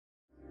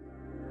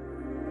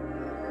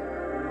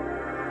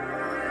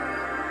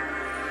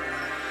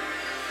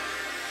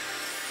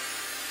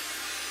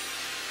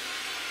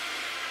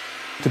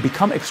To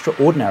become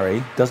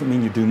extraordinary doesn't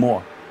mean you do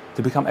more.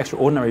 To become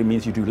extraordinary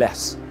means you do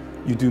less.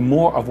 You do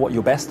more of what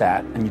you're best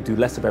at and you do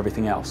less of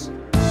everything else.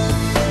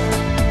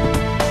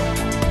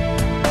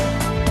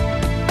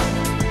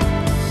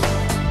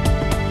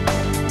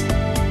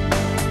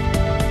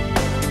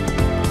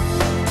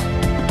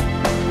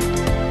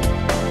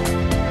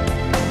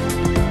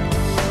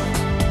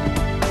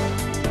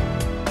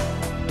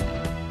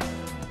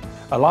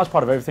 A large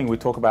part of everything we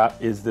talk about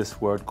is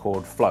this word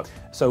called flow.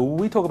 So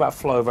we talk about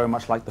flow very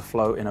much like the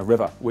flow in a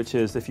river, which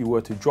is if you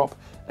were to drop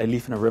a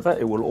leaf in a river,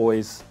 it will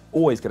always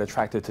get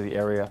attracted to the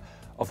area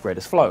of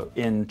greatest flow.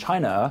 In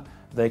China,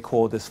 they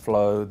call this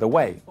flow the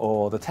way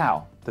or the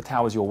Tao. The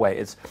Tao is your way.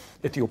 It's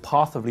your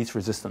path of least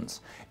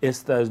resistance.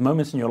 It's those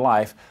moments in your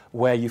life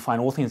where you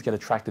find all things get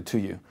attracted to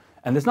you.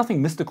 And there's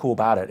nothing mystical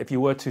about it. If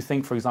you were to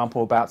think, for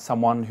example, about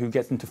someone who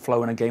gets into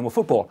flow in a game of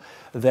football,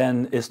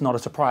 then it's not a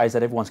surprise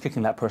that everyone's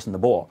kicking that person the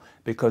ball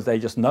because they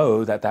just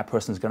know that that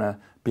person's going to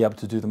be able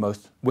to do the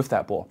most with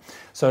that ball.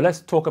 So let's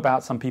talk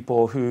about some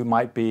people who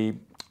might be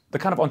the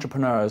kind of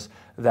entrepreneurs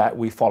that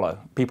we follow.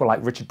 People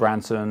like Richard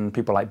Branson,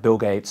 people like Bill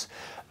Gates.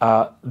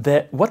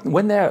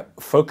 When they're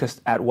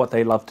focused at what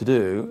they love to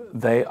do,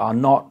 they are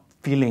not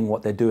feeling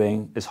what they're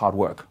doing is hard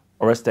work,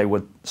 or else they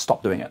would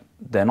stop doing it.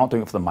 They're not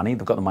doing it for the money,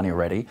 they've got the money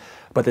already,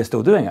 but they're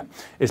still doing it.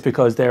 It's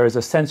because there is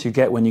a sense you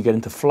get when you get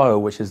into flow,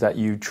 which is that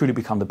you truly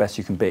become the best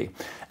you can be.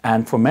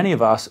 And for many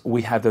of us,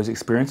 we have those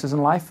experiences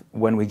in life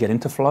when we get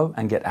into flow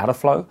and get out of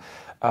flow.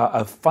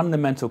 A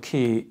fundamental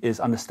key is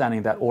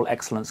understanding that all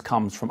excellence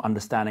comes from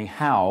understanding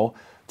how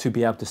to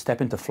be able to step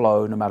into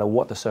flow no matter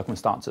what the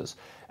circumstances.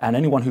 And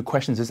anyone who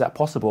questions, is that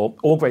possible?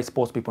 All great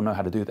sports people know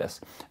how to do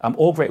this.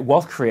 All great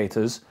wealth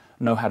creators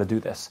know how to do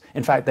this.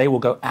 In fact, they will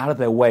go out of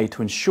their way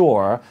to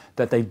ensure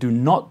that they do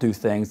not do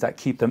things that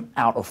keep them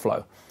out of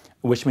flow,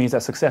 which means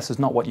that success is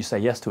not what you say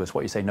yes to, it's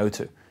what you say no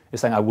to.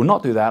 It's saying, I will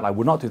not do that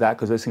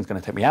because this thing's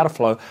going to take me out of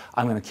flow.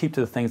 I'm going to keep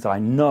to the things that I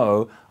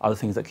know are the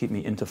things that keep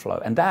me into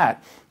flow. And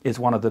that is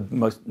one of the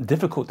most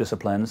difficult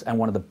disciplines and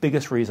one of the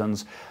biggest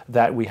reasons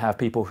that we have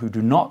people who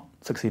do not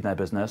succeed in their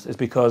business is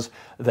because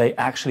they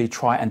actually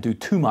try and do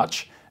too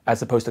much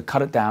as opposed to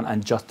cut it down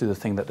and just do the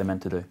thing that they're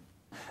meant to do.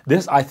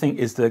 This, I think,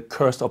 is the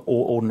curse of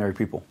all ordinary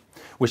people,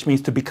 which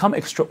means to become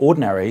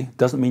extraordinary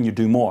doesn't mean you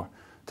do more.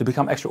 To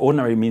become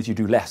extraordinary means you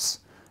do less.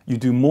 You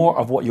do more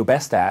of what you're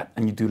best at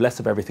and you do less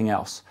of everything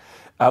else.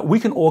 We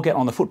can all get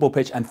on the football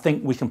pitch and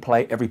think we can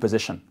play every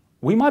position.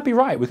 We might be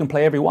right, we can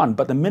play every one,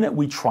 but the minute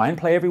we try and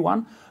play every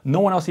one,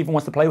 no one else even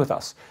wants to play with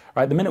us,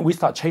 right? The minute we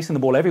start chasing the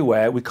ball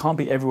everywhere, we can't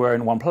be everywhere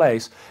in one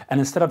place. And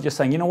instead of just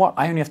saying, you know what,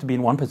 I only have to be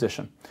in one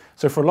position.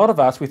 So for a lot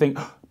of us, we think,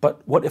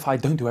 but what if I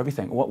don't do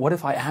everything? What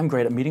if I am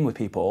great at meeting with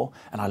people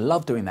and I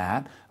love doing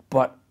that,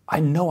 but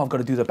I know I've got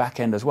to do the back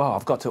end as well.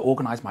 I've got to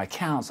organize my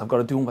accounts. I've got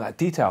to do all that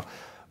detail.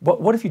 But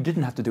what if you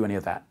didn't have to do any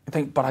of that? You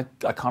think, but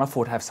I can't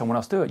afford to have someone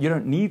else do it. You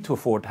don't need to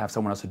afford to have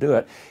someone else to do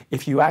it.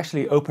 If you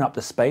actually open up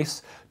the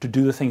space to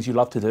do the things you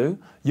love to do,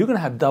 you're going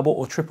to have double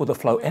or triple the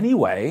flow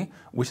anyway,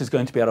 which is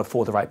going to be able to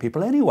afford the right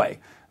people anyway.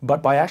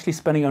 But by actually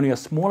spending only a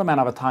small amount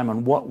of time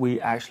on what we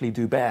actually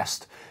do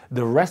best,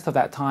 the rest of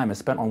that time is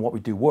spent on what we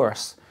do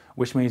worse,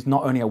 which means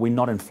not only are we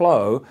not in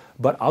flow,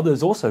 but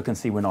others also can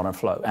see we're not in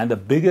flow. And the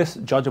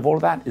biggest judge of all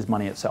of that is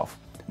money itself.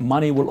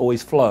 Money will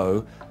always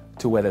flow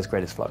to where there's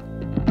greatest flow.